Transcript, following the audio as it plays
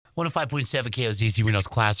105.7 KOZZ Reno's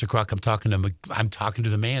Classic Rock. I'm talking to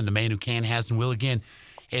the man who can, has, and will again.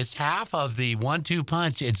 It's half of the 1-2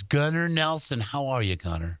 punch. It's Gunnar Nelson. How are you,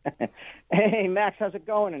 Gunnar? Hey, Max, how's it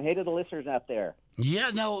going? And hey to the listeners out there.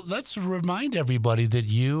 Yeah, no, let's remind everybody that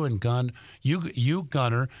you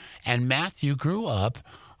Gunnar, and Matthew grew up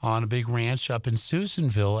on a big ranch up in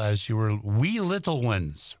Susanville as you were wee little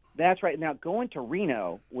ones. That's right. Now, going to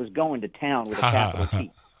Reno was going to town with a capital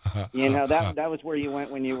T. You know, that was where you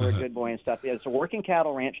went when you were a good boy and stuff. It's a working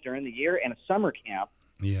cattle ranch during the year and a summer camp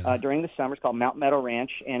Yeah. during the summer. It's called Mount Meadow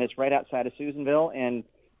Ranch, and it's right outside of Susanville. And,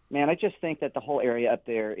 man, I just think that the whole area up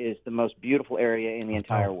there is the most beautiful area in the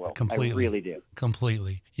entire world. Completely. I really do.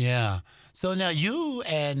 Completely. Yeah. So now you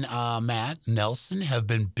and Matt Nelson have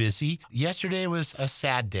been busy. Yesterday was a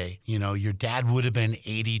sad day. You know, your dad would have been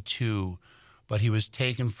 82, but he was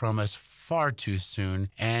taken from us far too soon.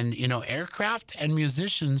 And, you know, aircraft and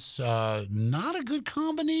musicians, not a good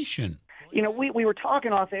combination. You know, we were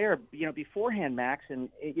talking off air, beforehand, Max, and,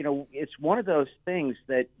 it's one of those things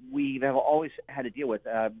that we have always had to deal with.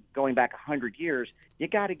 Going back 100 years, you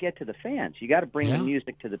got to get to the fans. You got to bring the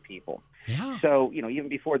music to the people. Yeah. So, even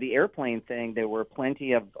before the airplane thing, there were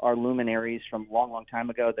plenty of our luminaries from a long, long time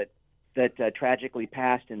ago that tragically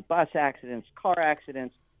passed in bus accidents, car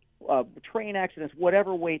accidents, train accidents,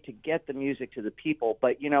 whatever way to get the music to the people.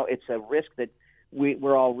 But, it's a risk that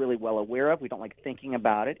we're all really well aware of. We don't like thinking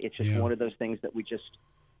about it. It's just one of those things that we just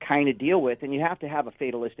kind of deal with. And you have to have a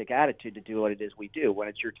fatalistic attitude to do what it is we do. When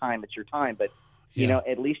it's your time, it's your time. But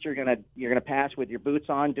at least you're gonna pass with your boots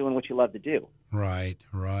on, doing what you love to do. Right,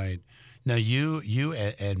 right. Now you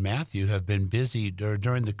and Matthew have been busy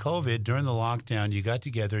during the COVID, during the lockdown. You got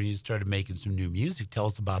together and you started making some new music. Tell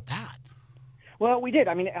us about that. Well, we did.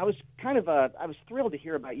 I mean, I was I was thrilled to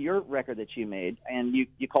hear about your record that you made, and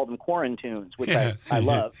you called them Quarantunes, which I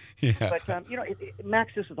love. Yeah. But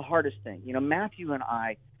Max, this is the hardest thing. Matthew and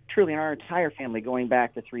I, truly, in our entire family, going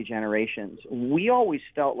back to 3 generations, we always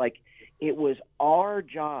felt like it was our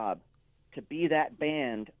job to be that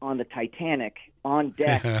band on the Titanic on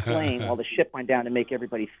deck playing while the ship went down to make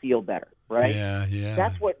everybody feel better, right? Yeah, yeah.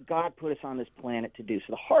 That's what God put us on this planet to do. So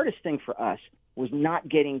the hardest thing for us was not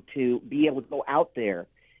getting to be able to go out there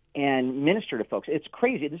and minister to folks. It's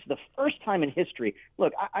crazy. This is the first time in history.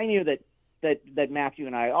 Look, I knew that Matthew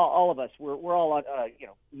and I, all of us, we're all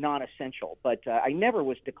non-essential, but I never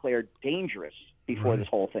was declared dangerous before this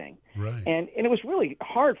whole thing. Right. And it was really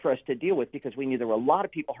hard for us to deal with because we knew there were a lot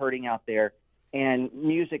of people hurting out there, and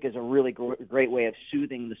music is a really great way of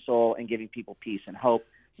soothing the soul and giving people peace and hope.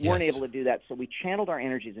 Yes. Weren't able to do that, so we channeled our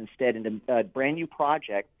energies instead into a brand new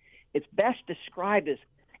project. It's best described as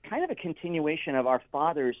kind of a continuation of our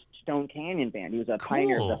father's Stone Canyon band. He was a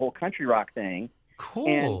pioneer of the whole country rock thing. Cool.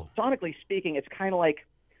 And sonically speaking, it's kind of like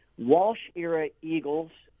Walsh-era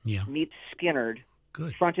Eagles meets Skynyrd,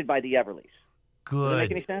 fronted by the Everlys. Good. Does that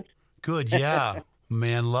make any sense? Good, yeah.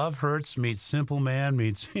 Man, Love Hurts meets Simple Man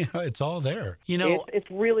meets, it's all there. It's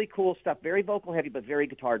really cool stuff. Very vocal heavy, but very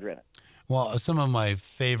guitar driven. Well, some of my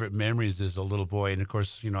favorite memories as a little boy, and of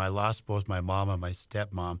course, I lost both my mom and my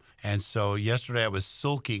stepmom. And so yesterday I was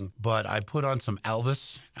sulking, but I put on some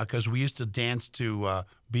Elvis because we used to dance to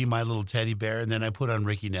Be My Little Teddy Bear. And then I put on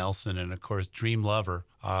Ricky Nelson and, of course, Dream Lover.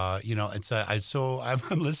 And so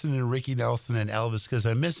I'm listening to Ricky Nelson and Elvis because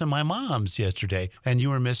I'm missing my mom's yesterday. And you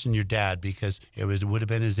were missing your dad because it would have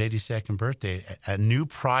been his 82nd birthday. A new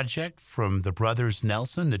project from the brothers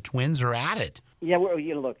Nelson. The twins are at it. Yeah, well,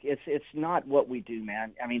 look, it's not what we do,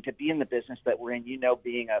 man. I mean, to be in the business that we're in,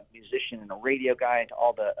 being a musician and a radio guy, and to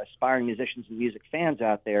all the aspiring musicians and music fans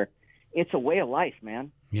out there, it's a way of life,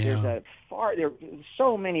 man. Yeah. There are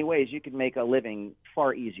so many ways you could make a living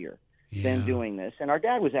far easier than doing this. And our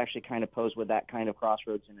dad was actually kind of posed with that kind of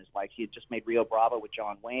crossroads in his life. He had just made Rio Bravo with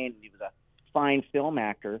John Wayne, and he was a fine film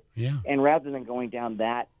actor. Yeah. And rather than going down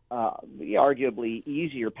that arguably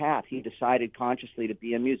easier path, he decided consciously to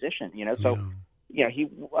be a musician. So. Yeah, he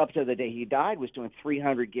up to the day he died was doing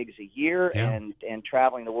 300 gigs a year and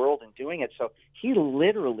traveling the world and doing it. So he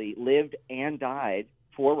literally lived and died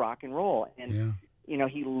for rock and roll. And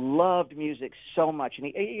he loved music so much, and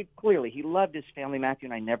he clearly he loved his family. Matthew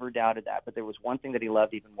and I never doubted that. But there was one thing that he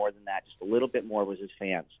loved even more than that, just a little bit more, was his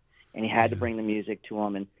fans, and he had to bring the music to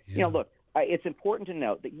them. And look, it's important to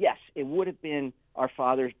note that yes, it would have been our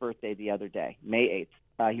father's birthday the other day, May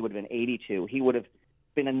 8th. He would have been 82. He would have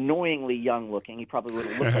been annoyingly young looking. He probably would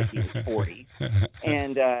have looked like he was 40.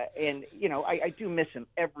 And I do miss him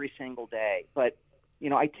every single day. But,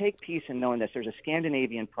 I take peace in knowing this. There's a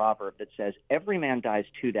Scandinavian proverb that says, every man dies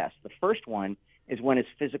 2 deaths. The first one is when his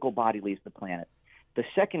physical body leaves the planet. The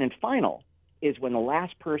second and final is when the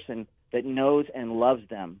last person that knows and loves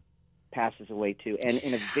them passes away too. And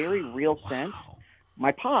in a very real sense,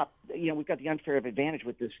 my pop, we've got the unfair advantage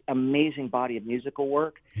with this amazing body of musical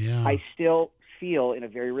work. Yeah. I still feel in a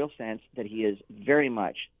very real sense that he is very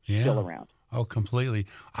much still around. Oh, completely.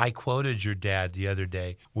 I quoted your dad the other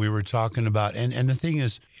day. We were talking about, and the thing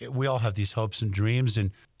is, we all have these hopes and dreams,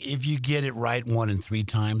 and if you get it right 1 in 3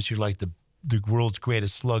 times, you're like the world's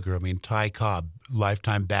greatest slugger. I mean, Ty Cobb,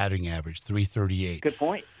 lifetime batting average, 338. Good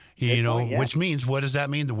point. Which means, what does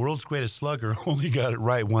that mean? The world's greatest slugger only got it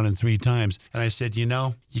right 1 in 3 times. And I said, you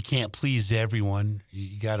can't please everyone.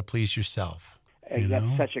 You got to please yourself.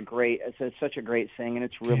 That's such a great thing, and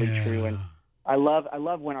it's really true. And I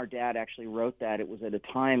love when our dad actually wrote that. It was at a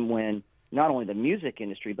time when not only the music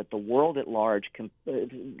industry, but the world at large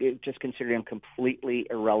just considered him completely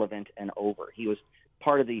irrelevant and over. He was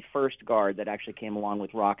part of the first guard that actually came along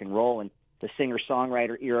with rock and roll, and the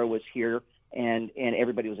singer-songwriter era was here. And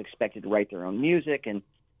everybody was expected to write their own music. And,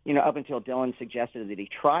 up until Dylan suggested that he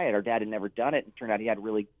try it, our dad had never done it. And it turned out he had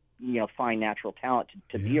really, fine natural talent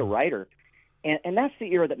to be a writer. And that's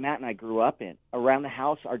the era that Matt and I grew up in. Around the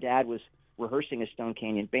house, our dad was rehearsing his Stone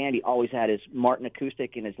Canyon band. He always had his Martin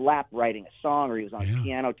acoustic in his lap writing a song, or he was on his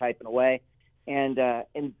piano typing away. And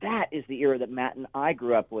that is the era that Matt and I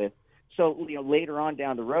grew up with. So, later on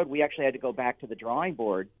down the road, we actually had to go back to the drawing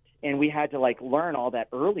board. And we had to learn all that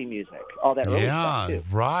early music, all that early stuff too.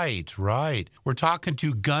 Right. We're talking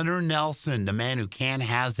to Gunnar Nelson, the man who can,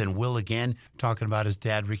 has, and will again. Talking about his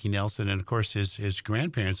dad, Ricky Nelson, and of course his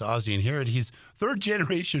grandparents, Ozzie and Harriet. He's 3rd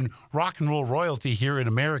generation rock and roll royalty here in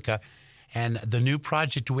America. And the new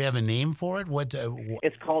project, do we have a name for it?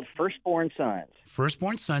 It's called Firstborn Sons.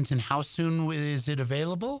 Firstborn Sons, and how soon is it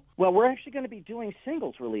available? Well, we're actually going to be doing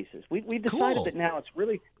singles releases. We've decided that now it's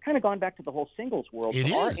really kind of gone back to the whole singles world.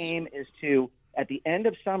 Our aim is to, at the end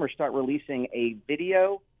of summer, start releasing a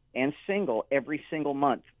video and single every single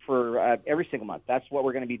month every single month. That's what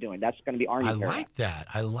we're going to be doing. That's going to be our new era.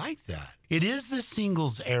 I like that. It is the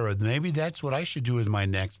singles era. Maybe that's what I should do with my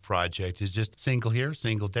next project, is just single here,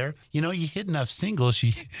 single there. You hit enough singles,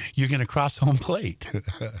 you're going to cross home plate.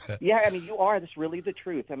 Yeah, you are. That's really the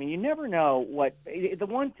truth. You never know what – the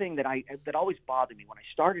one thing that always bothered me when I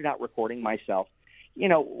started out recording myself,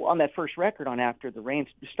 on that first record on After the Rain,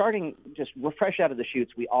 starting just fresh out of the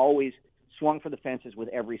chutes, we always – swung for the fences with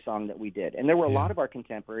every song that we did. And there were a lot of our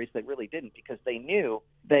contemporaries that really didn't, because they knew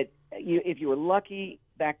that if you were lucky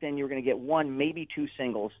back then, you were going to get 1, maybe 2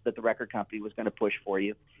 singles that the record company was going to push for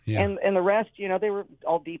you. Yeah. And the rest, they were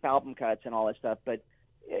all deep album cuts and all that stuff. But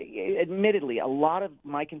admittedly, a lot of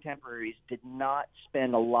my contemporaries did not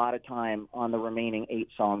spend a lot of time on the remaining 8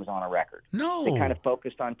 songs on a record. No. They kind of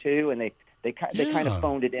focused on 2, and they kind of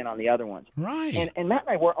phoned it in on the other ones. Right. And Matt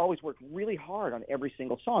and I always worked really hard on every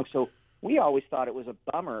single song. So we always thought it was a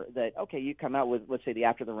bummer that, okay, you come out with, let's say, the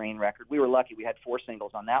After the Rain record. We were lucky. We had 4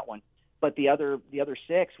 singles on that one. But the other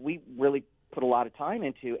 6, we really put a lot of time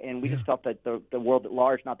into, and we just felt that the world at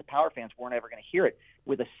large, not the power fans, weren't ever going to hear it.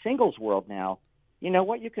 With a singles world now, you know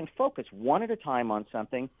what? You can focus one at a time on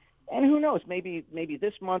something, and who knows, maybe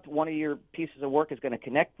this month one of your pieces of work is going to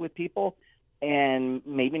connect with people, and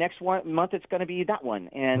maybe next month it's going to be that one.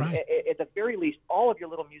 And at the very least, all of your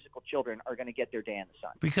little musical children are going to get their day in the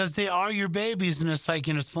sun. Because they are your babies, and it's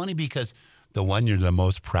it's funny because the one you're the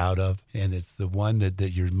most proud of, and it's the one that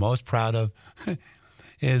you're most proud of,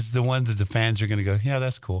 is the one that the fans are going to go, yeah,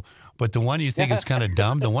 that's cool. But the one you think is kind of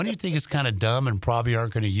dumb, the one you think is kind of dumb and probably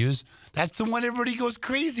aren't going to use, that's the one everybody goes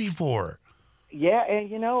crazy for. Yeah, and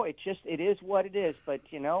it is what it is. But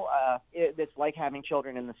it's like having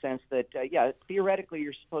children in the sense that theoretically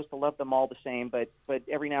you're supposed to love them all the same, but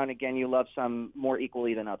every now and again you love some more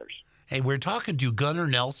equally than others. Hey, we're talking to Gunnar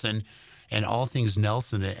Nelson and all things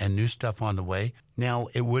Nelson and new stuff on the way. Now,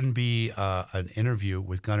 it wouldn't be an interview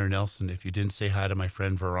with Gunnar Nelson if you didn't say hi to my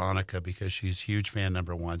friend Veronica, because she's huge fan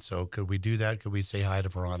number 1. So could we do that? Could we say hi to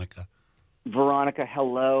Veronica? Veronica,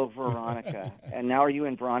 hello, Veronica. And now are you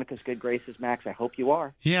in Veronica's good graces, Max? I hope you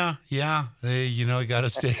are. Yeah. You got to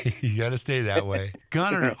stay. You got to stay that way.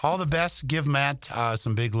 Gunnar, all the best. Give Matt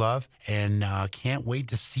some big love, and can't wait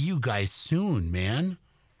to see you guys soon, man.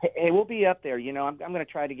 Hey, we'll be up there. I'm going to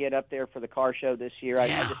try to get up there for the car show this year.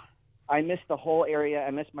 Yeah. I miss the whole area. I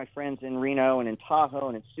miss my friends in Reno and in Tahoe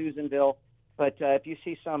and in Susanville. But if you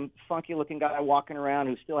see some funky-looking guy walking around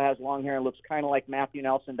who still has long hair and looks kind of like Matthew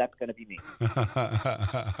Nelson, that's going to be me.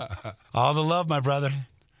 All the love, my brother.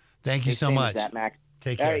 Thank you so much. That, Max.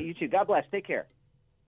 Take care. All right, you too. God bless. Take care.